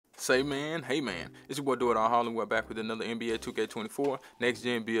Say man, hey man, it's your boy Do It All Harlem. We're back with another NBA 2K24 next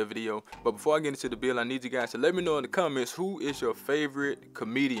gen build video. But before I get into the build, I need you guys to let me know in the comments who is your favorite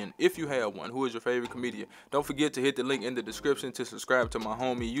comedian. If you have one, who is your favorite comedian? Don't forget to hit the link in the description to subscribe to my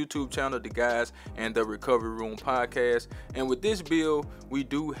homie YouTube channel, The Guys and the Recovery Room Podcast. And with this build, we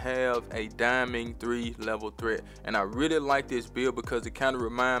do have a Diming 3 level threat. And I really like this build because it kind of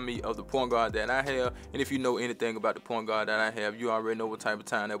reminds me of the point guard that I have. And if you know anything about the point guard that I have, you already know what type of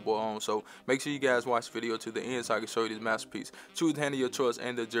time that boy on. So make sure you guys watch the video to the end so I can show you this masterpiece. Choose the hand of your choice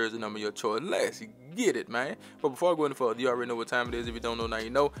and the jersey number of your choice. Let's get it, man. But before I go any further, you already know what time it is. If you don't know, now you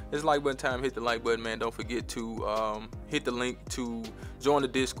know. It's like button time. Hit the like button, man. Don't forget to hit the link to join the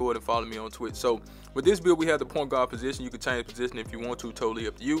Discord and follow me on Twitch. So with this build, we have the point guard position. You can change position if you want to, totally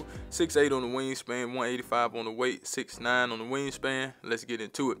up to you. 6'8" on the wingspan, 185 on the weight, 6'9" on the wingspan. Let's get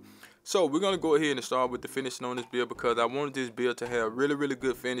into it. So we're going to go ahead and start with the finishing on this build because I wanted this build to have really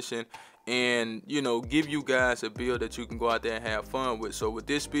good finishing and, you know, give you guys a build that you can go out there and have fun with. So with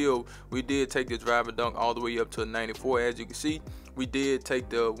this build, we did take the driver dunk all the way up to a 94. As you can see, we did take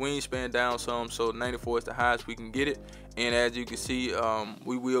the wingspan down some, so 94 is the highest we can get it. And as you can see,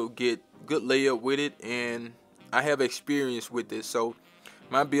 we will get good layup with it, and I have experience with this. So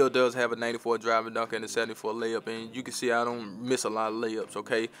my build does have a 94 driving dunk and a 74 layup, and you can see I don't miss a lot of layups,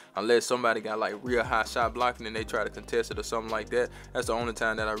 okay? Unless somebody got like real high shot blocking and they try to contest it or something like that. That's the only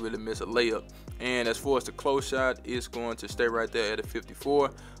time that I really miss a layup. And as far as the close shot, it's going to stay right there at a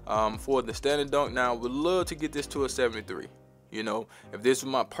 54. For the standing dunk, now I would love to get this to a 73. You know, if this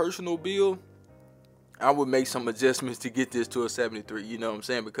was my personal build, I would make some adjustments to get this to a 73, you know what I'm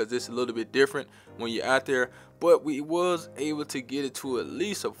saying, because it's a little bit different when you're out there. But we was able to get it to at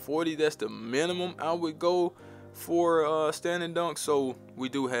least a 40. That's the minimum I would go for standing dunk, so we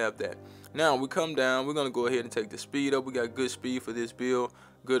do have that. Now we come down, we're going to go ahead and take the speed up. We got good speed for this build,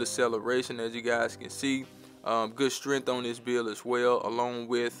 good acceleration as you guys can see. Good strength on this build as well, along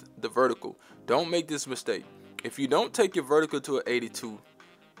with the vertical. Don't make this mistake. If you don't take your vertical to an 82,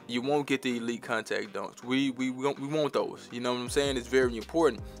 you won't get the elite contact dunks. We want those. You know what I'm saying? It's very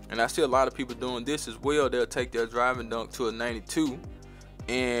important. And I see a lot of people doing this as well. They'll take their driving dunk to a 92,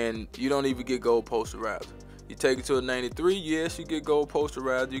 and you don't even get gold posterizer. You take it to a 93, yes, you get gold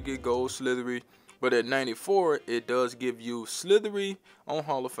posterizer, you get gold slithery. But at 94, it does give you slithery on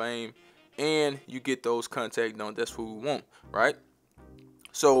Hall of Fame, and you get those contact dunks. That's what we want, right?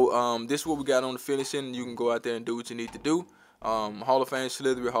 So this is what we got on the finishing. You can go out there and do what you need to do. Hall of Fame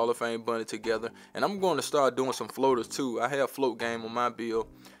slithery, Hall of Fame bunny together. And I'm going to start doing some floaters too. I have float game on my build.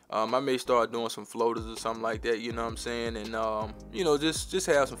 I may start doing some floaters or something like that, you know what I'm saying, and you know, just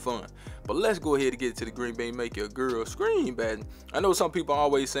have some fun. But let's go ahead and get to the green bean, make your girl scream, bad. I know some people are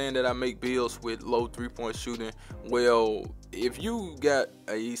always saying that I make builds with low 3-point shooting. Well, if you got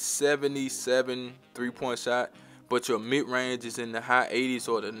a 77 3-point shot, but your mid-range is in the high 80s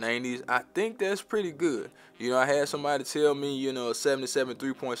or the 90s, I think that's pretty good. You know, I had somebody tell me, you know, a 77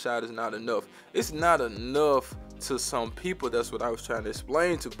 3-point shot is not enough. It's not enough to some people. That's what I was trying to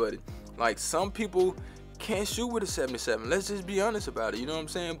explain to Buddy. Like, some people can't shoot with a 77. Let's just be honest about it, you know what I'm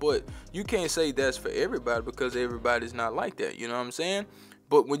saying? But you can't say that's for everybody because everybody's not like that, you know what I'm saying?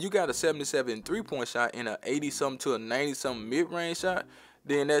 But when you got a 77 3-point shot and a 80-something to a 90-something mid-range shot,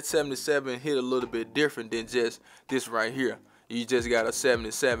 then that 77 hit a little bit different than just this right here. You just got a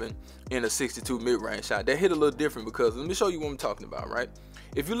 77 and a 62 mid-range shot. That hit a little different because, let me show you what I'm talking about, right?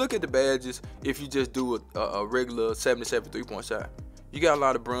 If you look at the badges, if you just do a regular 77 3-point shot, you got a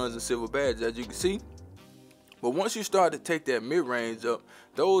lot of bronze and silver badges, as you can see. But once you start to take that mid-range up,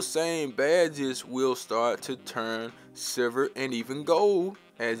 those same badges will start to turn silver and even gold.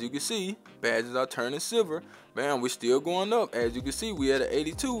 As you can see, badges are turning silver. Bam, we're still going up. As you can see, we at an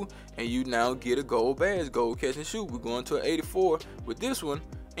 82, and you now get a gold badge, gold catch and shoot. We're going to an 84 with this one,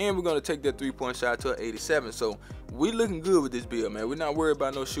 and we're going to take that 3-point shot to an 87. So we looking good with this build, man. We're not worried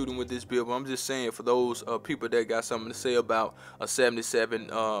about no shooting with this build, but I'm just saying for those people that got something to say about a 77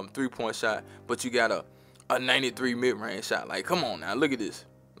 3-point shot, but you got a 93 mid-range shot. Like, come on now, look at this.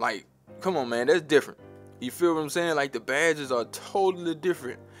 Like, come on, man, that's different. You feel what I'm saying? Like, the badges are totally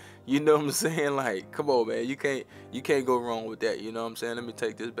different. You know what I'm saying? Like, come on, man, you can't go wrong with that. You know what I'm saying? Let me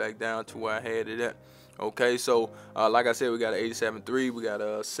take this back down to where I had it at. Okay, so like I said, we got an 87 3, we got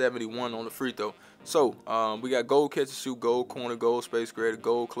a 71 on the free throw. So we got gold catch and shoot, gold corner, gold space creator,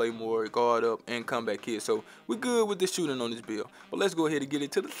 gold claymore, guard up, and comeback kid. So we good with the shooting on this build. But let's go ahead and get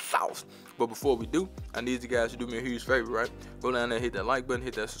into the sauce. But before we do, I need you guys to do me a huge favor, right? Go down there, hit that like button,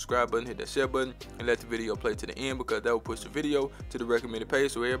 hit that subscribe button, hit that share button, and let the video play to the end, because that will push the video to the recommended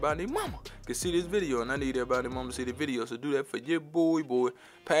page so everybody and mama can see this video. And I need everybody and mama to see the video. So do that for your boy.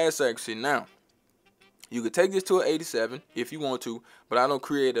 Pass accuracy. Now, you could take this to an 87 if you want to, but I don't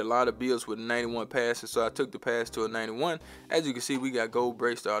create a lot of builds with 91 passes, so I took the pass to a 91. As you can see, we got gold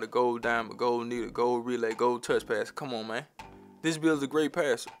break starter, gold diamond, gold needle, gold relay, gold touch pass. Come on, man. This build is a great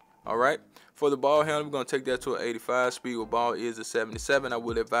passer. All right. For the ball handle, we're going to take that to an 85. Speed with ball is a 77. I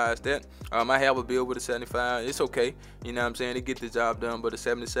would advise that. I have a build with a 75. It's okay. You know what I'm saying? It get the job done, but a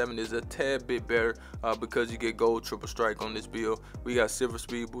 77 is a tad bit better because you get gold triple strike on this build. We got silver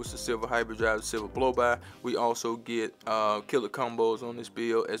speed booster, silver hybrid drive, silver blow by. We also get killer combos on this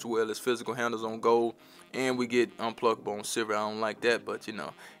build, as well as physical handles on gold. And we get unpluckable on silver. I don't like that, but you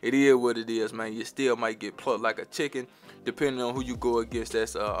know, it is what it is, man. You still might get plucked like a chicken, depending on who you go against.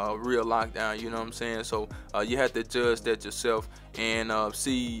 That's a real lockdown, you know what I'm saying? So you have to judge that yourself and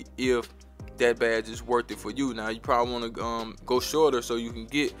see if that badge is worth it for you. Now, you probably want to go shorter so you can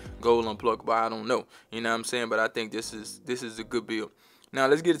get gold unpluckable. I don't know, you know what I'm saying? But I think this is a good build. Now,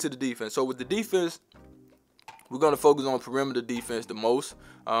 let's get into the defense. So with the defense, we're going to focus on perimeter defense the most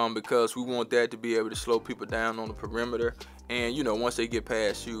because we want that to be able to slow people down on the perimeter. And, you know, once they get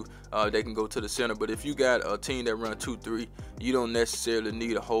past you, they can go to the center. But if you got a team that run 2-3, you don't necessarily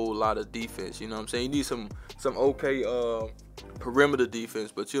need a whole lot of defense. You know what I'm saying? You need some okay perimeter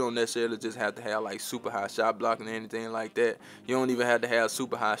defense, but you don't necessarily just have to have like super high shot blocking or anything like that. You don't even have to have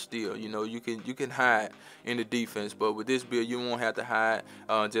super high steal. You know, you can hide in the defense, but with this build, you won't have to hide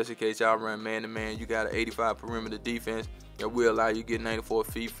just in case y'all run man-to-man. You got an 85 perimeter defense that will allow you to get 94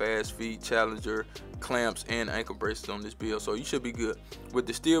 feet, fast feet, challenger, clamps, and ankle braces on this build. So you should be good. With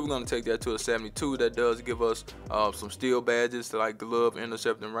the steal, we're going to take that to a 72. That does give us some steal badges like glove,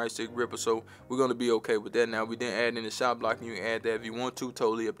 intercept, and right stick gripper. So we're going to be okay with that. Now, we didn't add in the shot blocking. You can add that if you want to.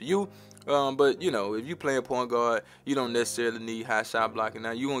 Totally up to you. But, you know, if you playing point guard, you don't necessarily need high shot blocking.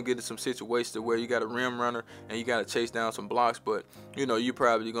 Now, you're going to get in some situations where you got a rim runner and you got to chase down some blocks. But, you know, you're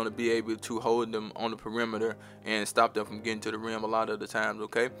probably going to be able to hold them on the perimeter and stop them from getting to the rim a lot of the times,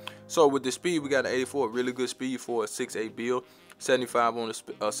 okay? So, with the speed, we got an 84, really good speed for a 6'8 build, 75 on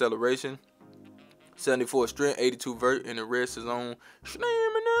the acceleration, 74 strength, 82 vert, and the rest is on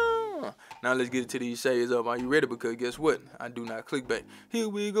stamina. Now let's get into these shades up. Are you ready? Because guess what? I do not clickbait. Here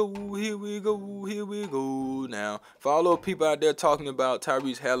we go, here we go, here we go. Now, for all those people out there talking about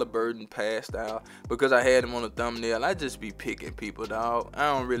Tyrese Halliburton pass style, because I had him on the thumbnail, I just be picking people, dog.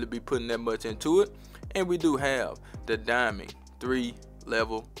 I don't really be putting that much into it. And we do have the Diming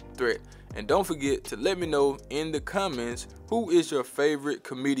 3-level threat. And don't forget to let me know in the comments who is your favorite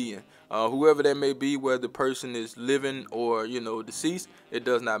comedian. Whoever that may be, whether the person is living or, you know, deceased, it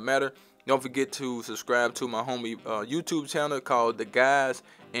does not matter. Don't forget to subscribe to my homie YouTube channel called The Guys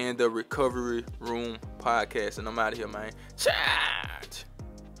and the Recovery Room Podcast. And I'm out of here, man. Ciao!